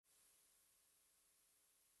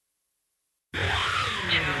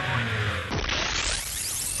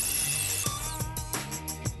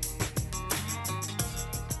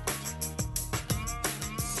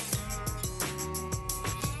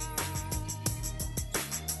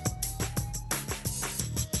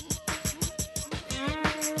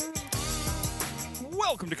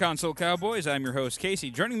Welcome to Console Cowboys. I'm your host,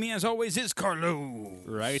 Casey. Joining me, as always, is Carlo.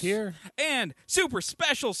 Right here. And super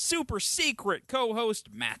special, super secret co-host,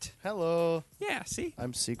 Matt. Hello. Yeah, see?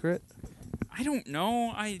 I'm secret. I don't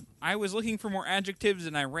know. I was looking for more adjectives,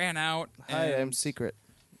 and I ran out. Hi, and- I'm secret.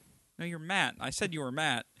 No, you're Matt. I said you were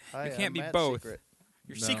Matt. Hi, you can't I'm be Matt both. Secret.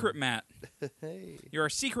 You're No. secret Matt. Hey. You're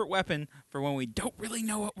a secret weapon for when we don't really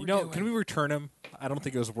know what we're doing. Can we return him? I don't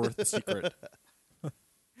think it was worth the secret.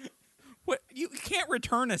 What? You can't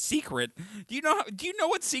return a secret. Do you know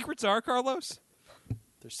what secrets are, Carlos?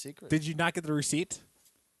 They're secret. Did you not get the receipt?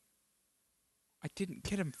 I didn't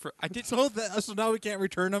get him for. I did. So now we can't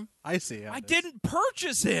return him? I see. I didn't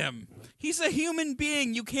purchase him. He's a human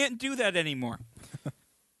being. You can't do that anymore.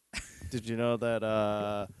 Did you know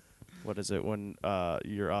that, what is it, when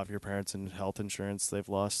you're off your parents' in health insurance, they've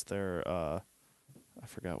lost their, I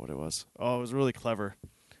forgot what it was. Oh, it was really clever.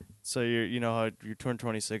 So you know how you turn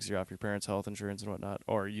 26, you're off your parents' health insurance and whatnot,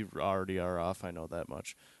 or you already are off, I know that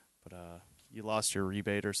much. But you lost your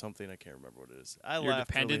rebate or something, I can't remember what it is. Your laughed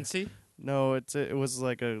dependency? No, it was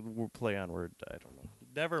like a play on word, I don't know.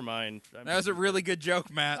 Never mind. That was a really good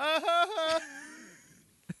joke, Matt.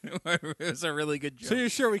 It was a really good joke. So you're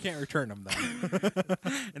sure we can't return him, then?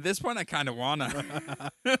 At this point, I kind of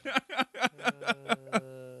wanna.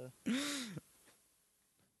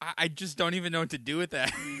 I just don't even know what to do with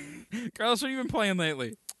that. Carlos, what have you been playing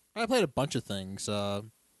lately? I played a bunch of things. I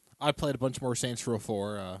played a bunch more Saints Row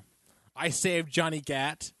 4. I saved Johnny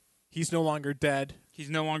Gat. He's no longer dead. He's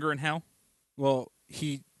no longer in hell? Well,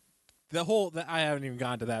 I haven't even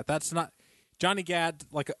gone to that. That's not Johnny Gat.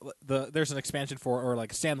 There's an expansion or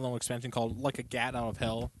like a standalone expansion called Like a Gat Out of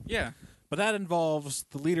Hell. Yeah. But that involves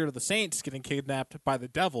the leader of the Saints getting kidnapped by the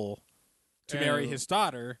devil to marry his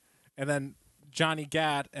daughter, and then Johnny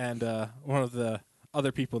Gat and one of the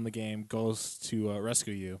other people in the game goes to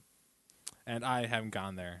rescue you. And I haven't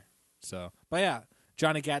gone there. But yeah,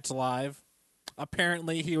 Johnny Gat's alive.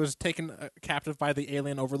 Apparently, he was taken captive by the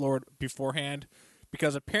alien overlord beforehand,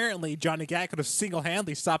 because apparently Johnny Gat could have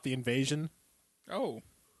single-handedly stopped the invasion. Oh,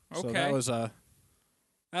 okay. So that was a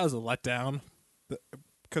letdown.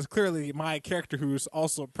 Because clearly my character, who's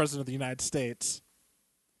also president of the United States,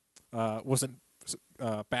 wasn't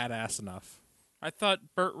badass enough. I thought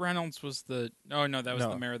Burt Reynolds was the... Oh, no, that was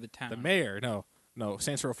the mayor of the town. The mayor, no.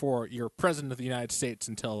 Saints Row 4, you're president of the United States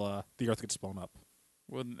until the Earth gets blown up.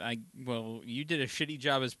 Well, you did a shitty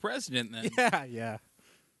job as president then. Yeah.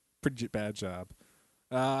 Pretty bad job.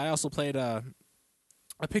 I also played... I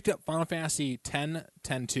picked up Final Fantasy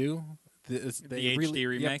X-2. The HD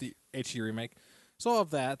remake? Yep, the HD remake. So of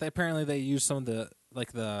that, they use some of the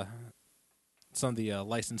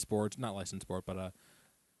license boards, not license board, but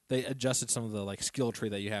they adjusted some of the skill tree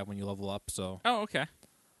that you have when you level up. So Oh, okay.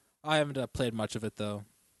 I haven't played much of it though.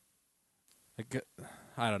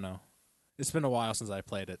 I don't know. It's been a while since I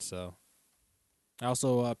played it, so I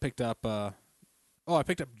also picked up. I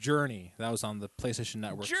picked up Journey. That was on the PlayStation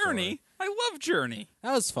Network. Journey? Store. I love Journey.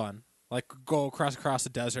 That was fun. Go across the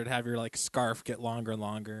desert, have your scarf get longer and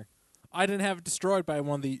longer. I didn't have it destroyed by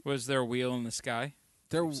one of the. Was there a wheel in the sky?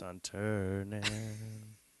 There Keeps on turning.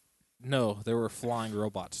 No, there were flying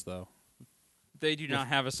robots though. They do not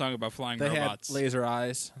have a song about flying They robots. had laser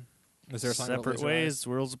eyes. Is there a song about Separate laser ways, eyes?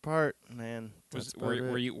 worlds apart, man.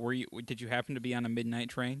 Were you? Did you happen to be on a midnight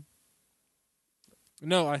train?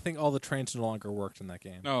 No, I think all the trains no longer worked in that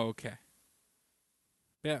game. Oh, okay.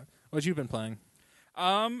 Yeah, what you been playing?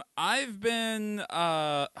 I've been.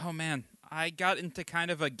 Oh man, I got into kind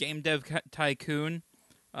of a game dev tycoon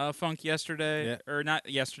funk yesterday, or not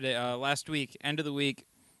yesterday. Last week, end of the week.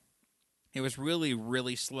 It was really,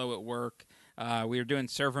 really slow at work. We were doing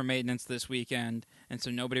server maintenance this weekend, and so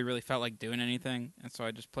nobody really felt like doing anything, and so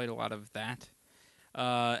I just played a lot of that.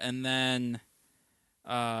 And then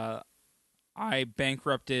I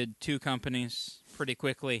bankrupted 2 companies pretty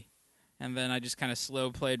quickly, and then I just kind of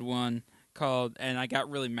slow played one and I got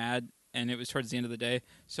really mad, and it was towards the end of the day,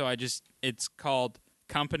 so it's called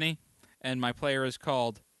Company, and my player is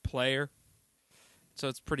called Player, so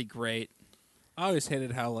it's pretty great. I always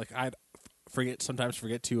hated how I'd sometimes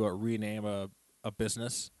forget to rename a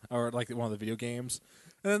business or one of the video games,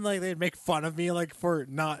 and then they'd make fun of me for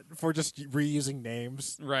just reusing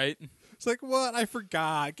names. Right. It's what? I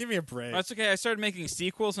forgot. Give me a break. That's okay. I started making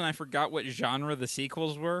sequels, and I forgot what genre the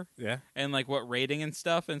sequels were. Yeah. And what rating and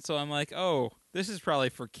stuff, and so I'm like, oh, this is probably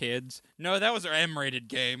for kids. No, that was our M-rated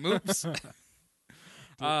game. Oops.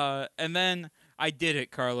 And then I did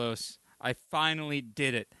it, Carlos. I finally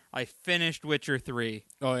did it. I finished Witcher 3.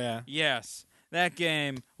 Oh, yeah. Yes. That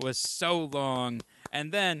game was so long.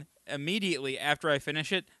 And then, immediately after I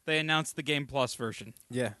finish it, they announced the Game Plus version.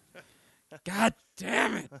 Yeah. God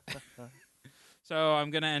damn it! So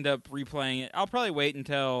I'm gonna end up replaying it. I'll probably wait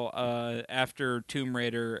until after Tomb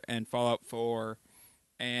Raider and Fallout 4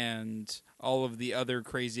 and all of the other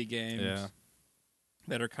crazy games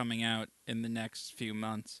that are coming out in the next few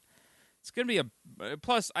months. It's gonna be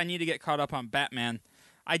plus. I need to get caught up on Batman.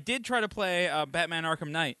 I did try to play Batman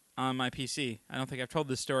Arkham Knight on my PC. I don't think I've told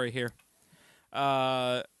this story here.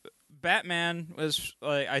 Batman was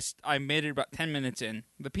like I made it about 10 minutes in.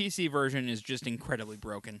 The PC version is just incredibly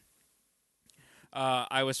broken.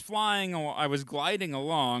 I was gliding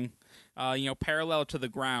along, parallel to the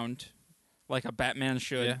ground, like a Batman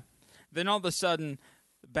should. Yeah. Then all of a sudden,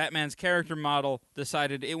 Batman's character model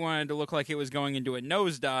decided it wanted to look like it was going into a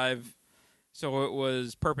nosedive, so it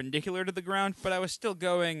was perpendicular to the ground, but I was still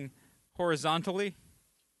going horizontally.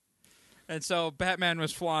 And so Batman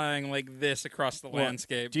was flying like this across the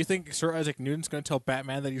landscape. Do you think Sir Isaac Newton's going to tell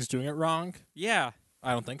Batman that he's doing it wrong? Yeah.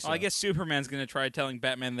 I don't think so. Well, I guess Superman's going to try telling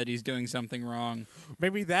Batman that he's doing something wrong.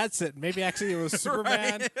 Maybe that's it. Maybe actually it was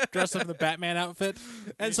Superman dressed up in the Batman outfit,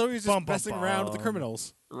 and so he's just messing around with the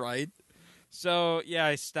criminals. Right. So, yeah,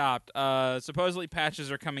 I stopped. Supposedly patches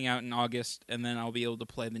are coming out in August, and then I'll be able to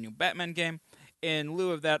play the new Batman game. In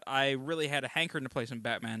lieu of that, I really had a hankering to play some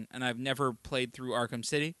Batman, and I've never played through Arkham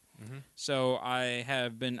City. Mm-hmm. So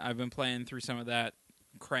I've been playing through some of that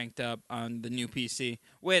cranked up on the new PC,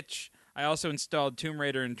 which I also installed Tomb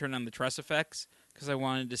Raider and turned on the truss effects because I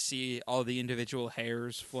wanted to see all the individual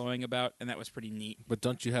hairs flowing about, and that was pretty neat. But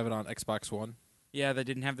don't you have it on Xbox One? Yeah, that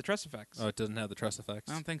didn't have the truss effects. Oh, it doesn't have the truss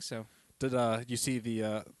effects? I don't think so. Did you see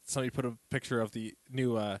the somebody put a picture of the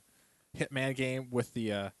new Hitman game with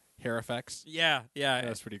the hair effects? Yeah.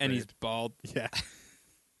 That's pretty great. And he's bald. Yeah.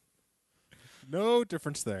 No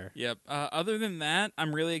difference there. Yep. Other than that,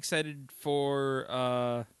 I'm really excited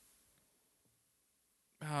for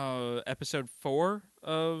episode 4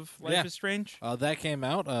 of Life is Strange. That came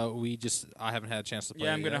out. I haven't had a chance to play it.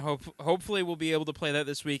 Yeah, I'm gonna hopefully we'll be able to play that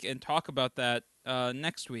this week and talk about that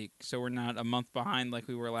next week, so we're not a month behind like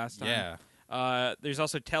we were last time. Yeah. There's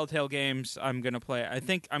also Telltale games I'm gonna play. I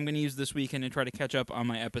think I'm gonna use this weekend and try to catch up on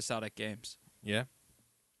my episodic games. Yeah.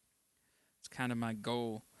 It's kind of my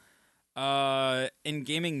goal. In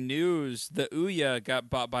gaming news, the Ouya got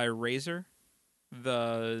bought by Razer,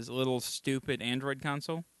 the little stupid Android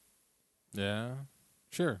console. Yeah.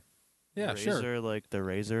 Sure. Yeah, Razer, sure. like the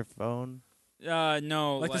Razer phone?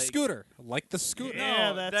 No. Like the scooter. Like the scooter. Yeah,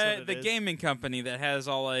 No, that's what it the is. gaming company that has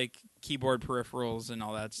all like keyboard peripherals and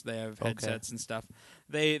all that. They have headsets and stuff.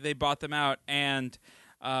 They bought them out, and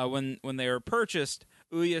when they were purchased,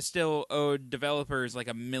 Ouya still owed developers like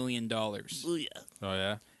 $1 million. Ouya. Oh,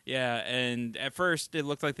 yeah? Yeah, and at first it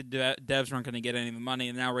looked like the devs weren't going to get any of the money,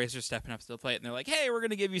 and now Razer's stepping up to the plate, and they're like, "Hey, we're going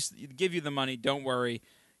to give you the money. Don't worry,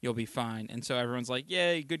 you'll be fine." And so everyone's like,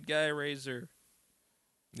 "Yay, good guy, Razer."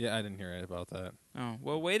 Yeah, I didn't hear anything about that. Oh,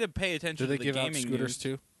 well, way to pay attention Do they to the give out gaming scooters news.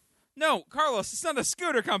 too? No, Carlos, it's not a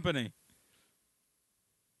scooter company.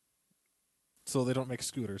 So they don't make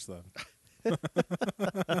scooters then.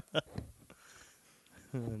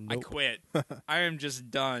 I quit. I am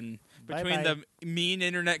just done. Between Bye-bye. the mean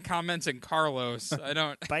internet comments and Carlos, I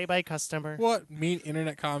don't. Bye-bye, customer. What? Mean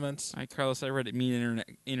internet comments? Hi, Carlos. I read mean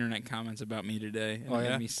internet comments about me today, and Oh, it yeah?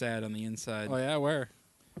 made me sad on the inside. Oh, yeah? Where?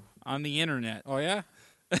 On the internet. Oh, yeah?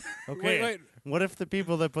 Okay. Wait. What if the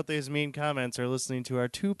people that put these mean comments are listening to our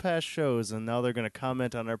 2 past shows, and now they're going to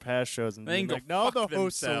comment on our past shows and They be can go like, "No, the fuck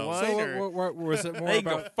hosts are themselves." So whiner." what was it more They can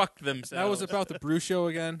go about? fuck themselves. That was about the Brew Show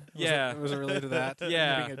again? Yeah. Was it related to that?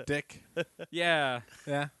 Yeah. Being a dick? Yeah.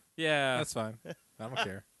 Yeah. Yeah. That's fine. I don't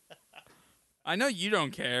care. I know you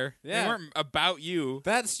don't care. Yeah. They weren't about you.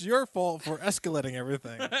 That's your fault for escalating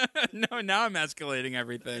everything. No, now I'm escalating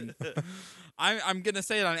everything. I'm going to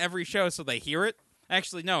say it on every show so they hear it.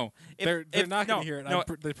 Actually, no. They're not going to hear it. No,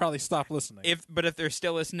 They probably stop listening. But if they're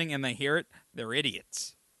still listening and they hear it, they're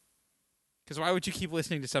idiots. Because why would you keep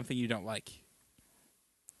listening to something you don't like?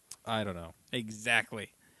 I don't know.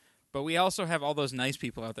 Exactly. But we also have all those nice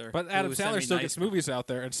people out there. But who Adam send Sandler me still nice gets movies out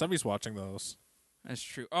there, and somebody's watching those. That's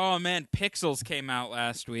true. Oh man, Pixels came out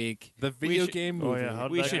last week. The video game movie. Oh, yeah,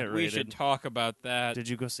 how'd We that should get we rated? should talk about that. Did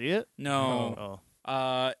you go see it? No.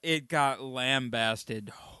 Oh. It got lambasted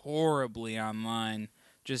horribly online.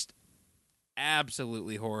 Just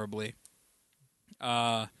absolutely horribly.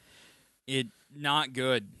 It not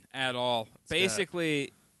good at all.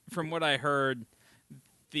 Basically, from what I heard,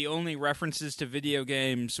 the only references to video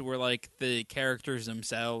games were like the characters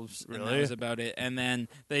themselves, and that Really? was about it. And then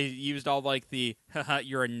they used all like the "haha,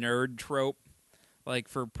 you're a nerd" trope, like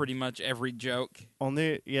for pretty much every joke.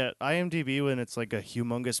 IMDb, when it's like a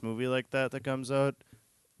humongous movie like that comes out,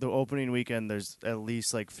 the opening weekend, there's at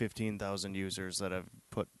least like 15,000 users that have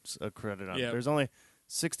put a credit on. Yep. There's only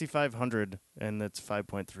 6,500, and it's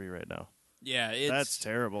 5.3 right now. Yeah, That's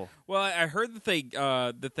terrible. Well, I heard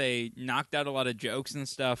that they knocked out a lot of jokes and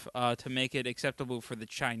stuff to make it acceptable for the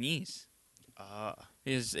Chinese.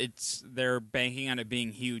 They're banking on it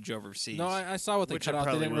being huge overseas. No, I saw what they cut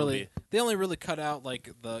out. They only really cut out like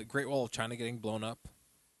the Great Wall of China getting blown up,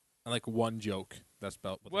 and like one joke. That's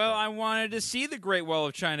about. Well, I wanted to see the Great Wall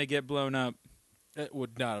of China get blown up. It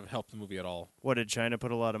would not have helped the movie at all. What, did China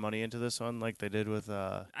put a lot of money into this one, like they did with?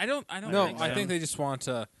 I don't. No, think so. I think they just want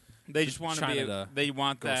to. They just want China to be. They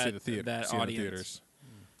want go that see the theater, that see audience. The theaters.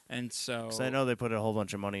 And so, because I know they put a whole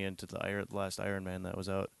bunch of money into the last Iron Man that was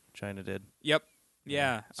out. China did. Yep.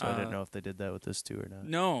 Yeah. So I didn't know if they did that with this too or not.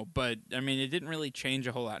 No, but I mean, it didn't really change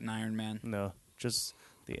a whole lot in Iron Man. No, just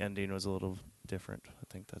the ending was a little different. I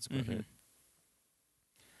think that's about it.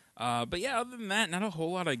 But yeah, other than that, not a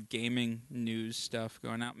whole lot of gaming news stuff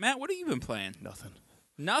going out. Matt, what have you been playing?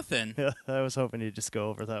 Nothing. I was hoping you'd just go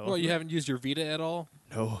over that one. Well, you haven't used your Vita at all?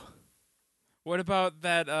 No. What about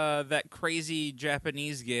that crazy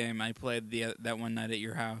Japanese game I played that one night at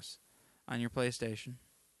your house on your PlayStation?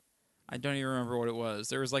 I don't even remember what it was.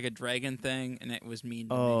 There was like a dragon thing, and it was mean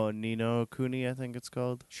to me. Oh, Ni no Kuni, I think it's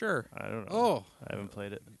called. Sure. I don't know. Oh. I haven't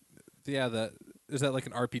played it. Yeah, is that like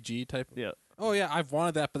an RPG type? Yeah. Oh, yeah, I've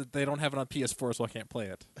wanted that, but they don't have it on PS4, so I can't play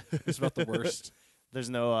it. It's about the worst. There's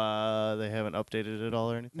no, they haven't updated it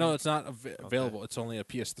all or anything? No, it's not available. It's only a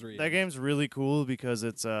PS3. That game's really cool because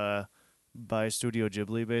it's by Studio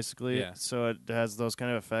Ghibli, basically. Yeah. So it has those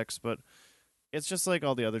kind of effects, but it's just like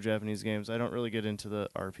all the other Japanese games. I don't really get into the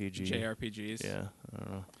RPG. JRPGs. Yeah, I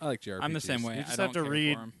don't know. I like JRPGs. I'm the same way. You just I have don't to care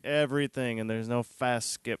read for 'em. everything, and there's no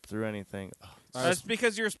fast skip through anything. That's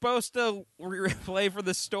because you're supposed to play for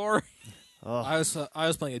the story. I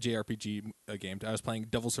was playing a JRPG game. I was playing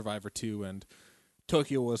Devil Survivor 2, and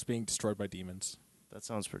Tokyo was being destroyed by demons. That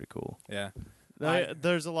sounds pretty cool. Yeah.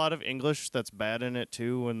 There's a lot of English that's bad in it,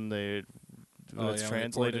 too, when it's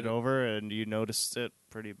translated over, and you noticed it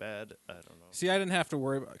pretty bad. I don't know. See, I didn't have to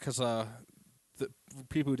worry because the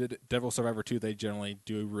people who did Devil Survivor 2, they generally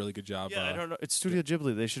do a really good job. Yeah, I don't know. It's Studio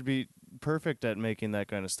Ghibli. They should be perfect at making that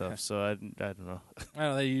kind of stuff, so I don't know. I don't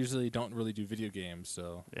know. They usually don't really do video games,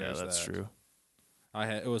 so yeah, that's true.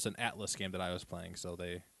 It was an Atlas game that I was playing, so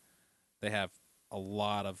they have a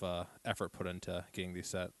lot of effort put into getting these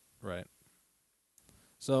set right.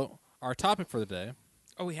 So our topic for the day.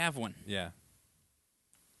 Oh, we have one. Yeah.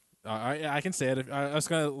 I can say it. I was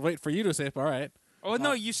gonna wait for you to say it, but all right. Oh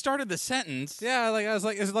no, you started the sentence. Yeah, I was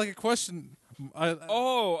like, is it like a question?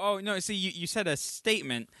 Oh no! See, you said a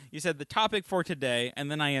statement. You said the topic for today,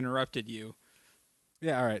 and then I interrupted you.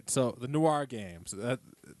 Yeah, all right. So the noir games.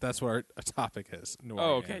 That's what our topic is.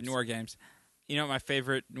 Noir games. Noir games. You know what my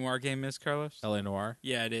favorite noir game is, Carlos? L.A. Noire.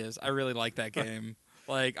 Yeah, it is. I really like that game,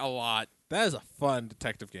 like a lot. That is a fun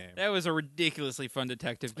detective game. That was a ridiculously fun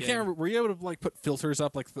detective game. Were you able to like put filters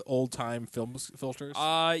up like the old time film filters?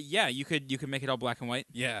 Yeah, you could make it all black and white.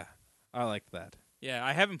 Yeah, I like that. Yeah,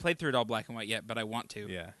 I haven't played through it all black and white yet, but I want to.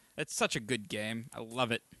 Yeah, it's such a good game. I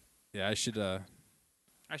love it. Yeah, I should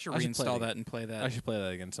reinstall that and play that. I should play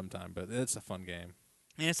that again sometime, but it's a fun game.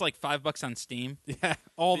 And it's like $5 on Steam. Yeah,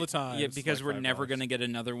 all the time. Yeah, because we're never going to get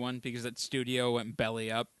another one because that studio went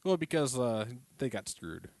belly up. Well, because they got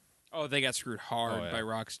screwed. Oh, they got screwed hard by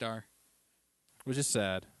Rockstar. Which is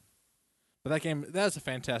sad. But that's a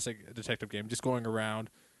fantastic detective game. Just going around,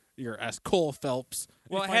 you're as Cole Phelps.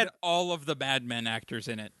 Well, it had all of the Mad Men actors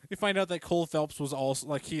in it. You find out that Cole Phelps was also,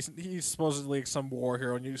 like, he's supposedly some war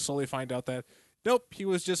hero, and you slowly find out that, nope, he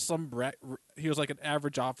was just he was like an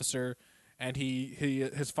average officer, and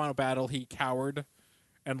his final battle, he cowered,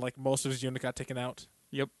 and, like, most of his unit got taken out.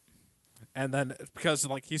 Yep. And then, because,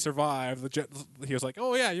 like, he survived, he was like,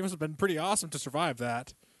 oh, yeah, you must have been pretty awesome to survive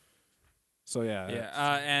that. So, yeah.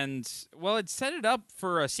 Yeah, and, well, it set it up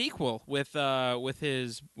for a sequel with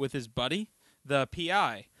his buddy, the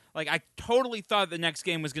PI. Like, I totally thought the next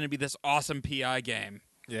game was going to be this awesome PI game.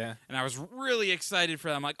 Yeah. And I was really excited for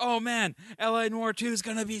that. I'm like, oh, man, L.A. Noire 2 is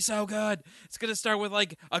going to be so good. It's going to start with,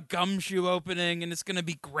 like, a gumshoe opening, and it's going to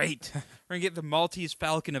be great. We're going to get the Maltese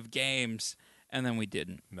Falcon of games. And then we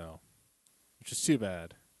didn't. No. Which is too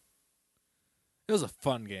bad. It was a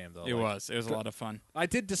fun game, though. It was a lot of fun. I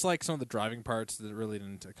did dislike some of the driving parts that really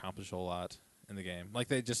didn't accomplish a whole lot in the game. Like,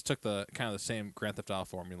 they just took the kind of the same Grand Theft Auto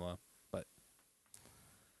formula. But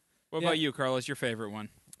what about you, Carlos? Your favorite one?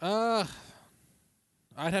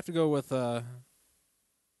 I'd have to go with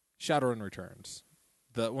Shadowrun Returns.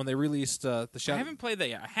 When they released the Shadow. I haven't played that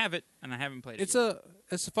yet. I have it, and I haven't played it. It's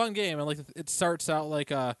a fun game, and like it starts out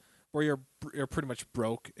like where you're pretty much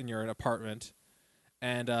broke and you're in an apartment,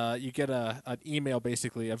 and you get an email,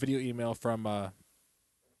 basically a video email from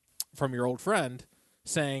your old friend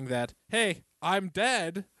saying that, hey, I'm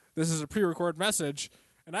dead. This is a pre-recorded message,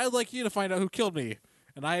 and I'd like you to find out who killed me.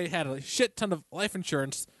 And I had a shit ton of life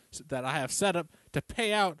insurance that I have set up to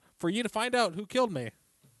pay out for you to find out who killed me.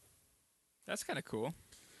 That's kind of cool.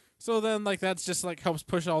 So then, like, that's just like helps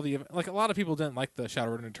push all the like. A lot of people didn't like the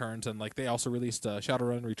Shadowrun Returns, and like they also released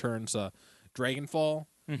Shadowrun Returns Dragonfall,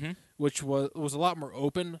 which was a lot more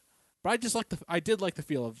open. But I did like the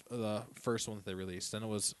feel of the first one that they released, and it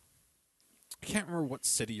was, I can't remember what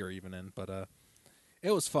city you're even in, but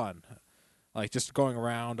it was fun. Like just going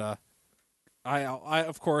around. I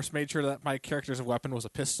of course made sure that my character's weapon was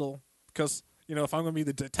a pistol, because if I'm going to be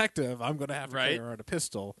the detective, I'm going to have to carry around a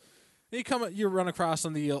pistol. You run across some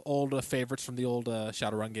of the old favorites from the old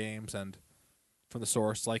Shadowrun games and from the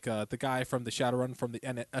source, like the guy from the Shadowrun from the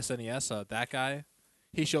SNES. That guy,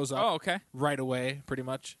 he shows up. Right away, pretty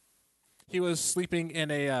much. He was sleeping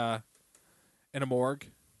in a morgue,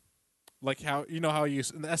 like how how you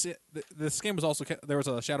use this game was also, there was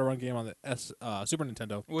a Shadowrun game on the Super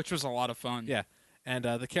Nintendo, which was a lot of fun. Yeah, and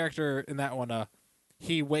the character in that one,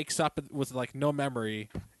 he wakes up with like no memory,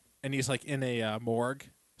 and he's like in a morgue.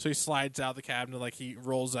 So he slides out the cabinet, like he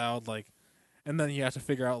rolls out, like, and then you have to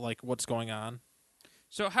figure out like what's going on.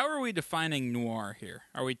 So how are we defining noir here?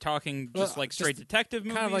 Are we talking just like straight detective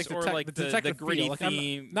movies, kind of like or like the detective gritty like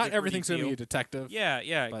theme? Not everything's going to be a detective.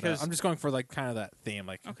 Yeah. Because I'm just going for like kind of that theme,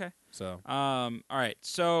 like. Okay. So. All right.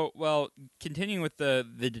 So continuing with the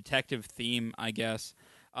detective theme, I guess.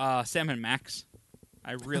 Sam and Max.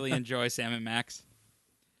 I really enjoy Sam and Max.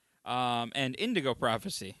 And Indigo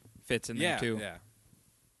Prophecy fits in there too. Yeah.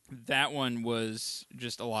 That one was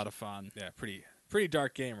just a lot of fun. Yeah, pretty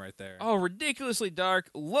dark game right there. Oh, ridiculously dark.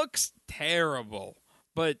 Looks terrible,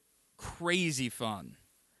 but crazy fun.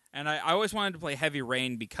 And I always wanted to play Heavy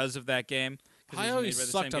Rain because of that game. I always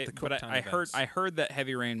sucked at the quick time events. I heard that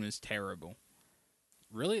Heavy Rain was terrible.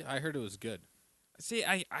 Really? I heard it was good. See,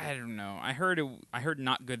 I don't know. I heard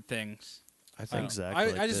not good things. I think Zach.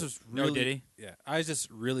 I just was really. No, did he? Yeah, I was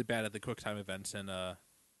just really bad at the quick time events in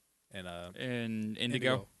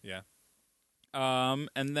Indigo. Yeah.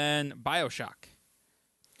 And then BioShock.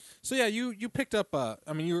 So yeah, you picked up.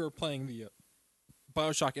 You were playing the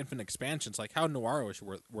BioShock Infinite expansions. Like, how noirish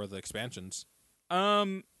were the expansions?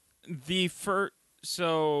 The first.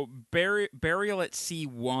 So Burial at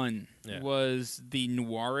C1 was the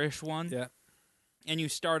noirish one. Yeah. And you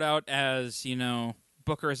start out as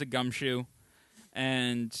Booker as a gumshoe,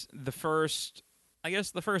 and the first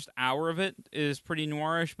hour of it is pretty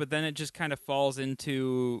noirish, but then it just kind of falls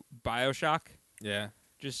into BioShock. Yeah.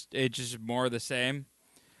 It's just more of the same.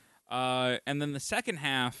 And then the second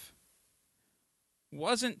half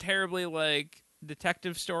wasn't terribly like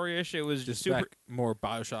detective story-ish. It was just super more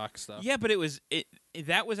BioShock stuff. Yeah, but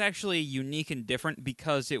that was actually unique and different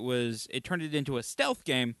because it turned it into a stealth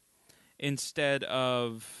game instead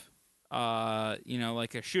of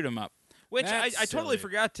like a shoot 'em up. Which I totally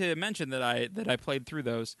forgot to mention that I played through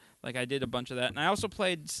those. Like, I did a bunch of that. And I also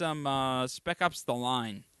played some Spec Ops The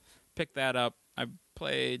Line. Picked that up. I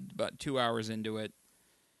played about 2 hours into it.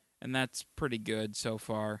 And that's pretty good so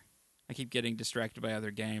far. I keep getting distracted by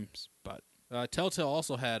other games. But Telltale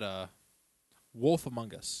also had Wolf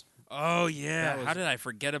Among Us. Oh, yeah. How did I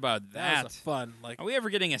forget about that? That was fun. Like, are we ever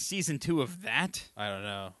getting a season 2 of that? I don't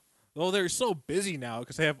know. Well, they're so busy now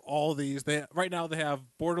because they have all these. Right now they have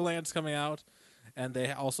Borderlands coming out, and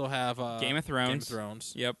they also have Game of Thrones. Game of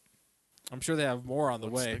Thrones. Yep. I'm sure they have more on the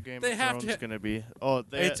What's way. The Game of Thrones going to be? Oh,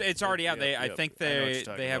 it's already out. I think they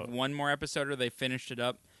have one more episode, or they finished it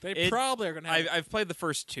up. They probably are going to have. I've played the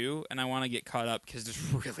first 2, and I want to get caught up because it's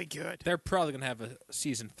really good. They're probably going to have a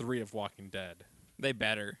season 3 of Walking Dead. They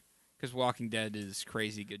better, because Walking Dead is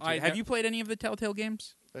crazy good too. Have you played any of the Telltale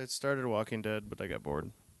games? I started Walking Dead, but I got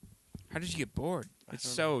bored. How did you get bored? It's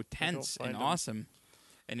so tense and awesome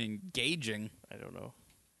and engaging. I don't know.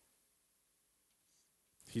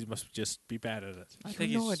 He must just be bad at it.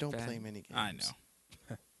 I don't play many games. I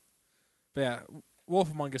know. But yeah,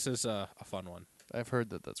 Wolf Among Us is a fun one. I've heard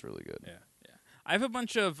that's really good. Yeah. I have a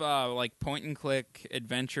bunch of like point and click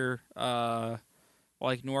adventure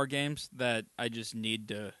like noir games that I just need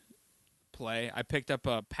to play. I picked up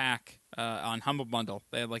a pack on Humble Bundle.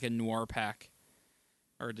 They had like a noir pack.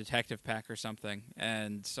 Or a detective pack or something,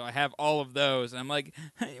 and so I have all of those. And I'm like,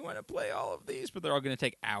 hey, you want to play all of these? But they're all going to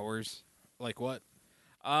take hours. Like what?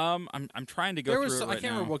 I'm trying to go through it right I can't now.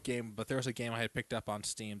 remember what game, but there was a game I had picked up on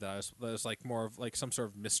Steam that was like more of like some sort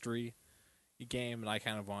of mystery game, and I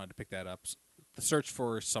kind of wanted to pick that up. The Search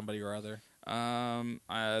for Somebody or Other.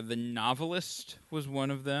 The Novelist was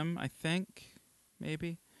one of them, I think,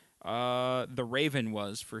 maybe. The Raven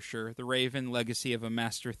was, for sure. The Raven, Legacy of a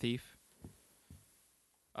Master Thief.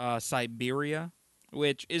 Siberia,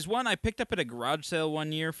 which is one I picked up at a garage sale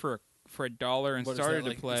one year for $1 and started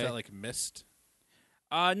to play. Is that like Myst?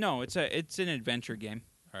 No, it's an adventure game.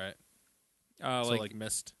 All right. So like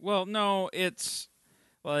Myst. Well, no, it's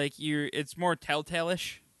like it's more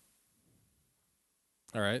Telltale-ish.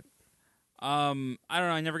 All right. I don't know.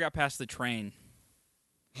 I never got past the train.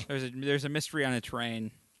 There's a mystery on a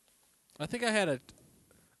train. I think I had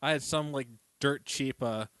some like dirt cheap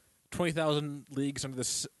 20,000 Leagues Under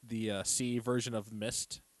the Sea version of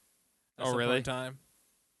Myst. Oh, really? Time.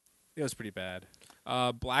 It was pretty bad.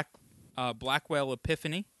 Blackwell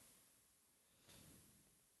Epiphany.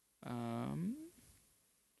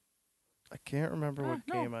 I can't remember what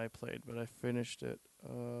game I played, but I finished it.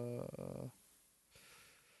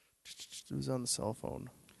 It was on the cell phone.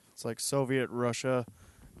 It's like Soviet Russia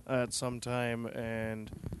at some time,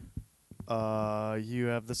 and you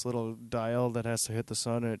have this little dial that has to hit the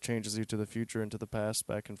sun, and it changes you to the future and to the past,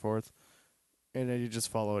 back and forth. And then you just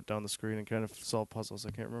follow it down the screen and kind of solve puzzles.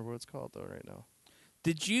 I can't remember what it's called, though, right now.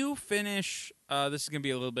 Did you finish... this is going to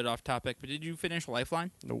be a little bit off topic, but did you finish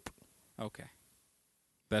Lifeline? Nope. Okay.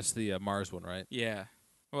 That's the Mars one, right? Yeah.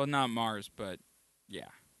 Well, not Mars, but yeah.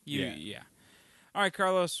 Yeah. All right,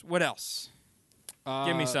 Carlos, what else?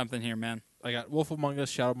 Give me something here, man. I got Wolf Among Us,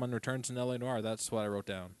 Shadowman Returns, and L.A. Noire. That's what I wrote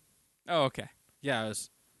down. Oh, okay. Yeah,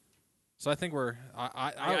 so I think we're...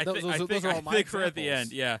 I those are all my think we're examples. at the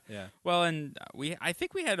end, yeah. Well, and I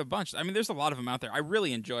think we had a bunch. I mean, there's a lot of them out there. I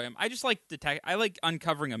really enjoy them. I just like I like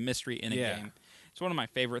uncovering a mystery in a game. It's one of my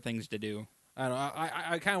favorite things to do. I don't know.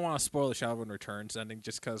 I kind of want to spoil the Shadowman Returns ending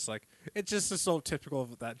just because, like, it just is so typical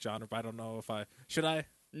of that genre, but I don't know if I... Should I?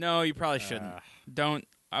 No, you probably shouldn't. Don't...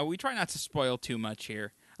 we try not to spoil too much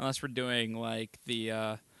here, unless we're doing, like,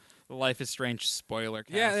 the Life is Strange spoiler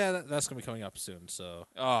cast. Yeah, that's going to be coming up soon, so...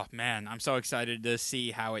 Oh, man, I'm so excited to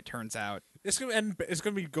see how it turns out. It's going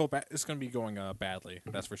to be going badly,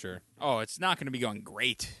 that's for sure. Oh, it's not going to be going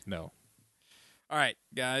great. No. All right,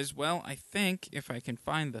 guys. Well, I think if I can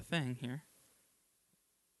find the thing here.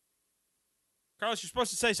 Carlos, you're supposed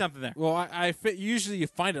to say something there. Well, usually you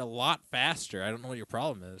find it a lot faster. I don't know what your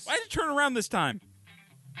problem is. Why did it turn around this time?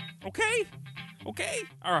 Okay. All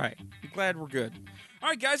right. I'm glad we're good. All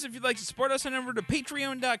right, guys, if you'd like to support us, head over to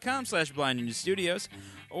patreon.com/blindnewstudios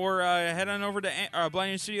or head on over to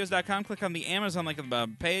blindnewstudios.com, click on the Amazon link on the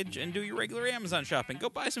page, and do your regular Amazon shopping. Go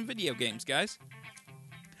buy some video games, guys.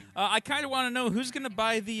 I kind of want to know who's going to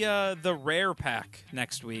buy the Rare pack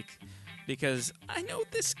next week, because I know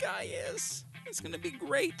this guy is. It's going to be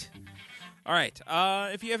great. All right.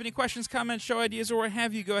 If you have any questions, comments, show ideas, or what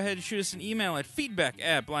have you, go ahead and shoot us an email at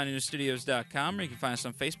feedback@blindnewstudios.com, or you can find us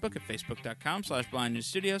on Facebook at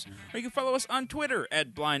facebook.com/blindnewstudios, or you can follow us on Twitter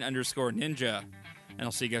at blind_ninja. And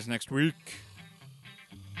I'll see you guys next week.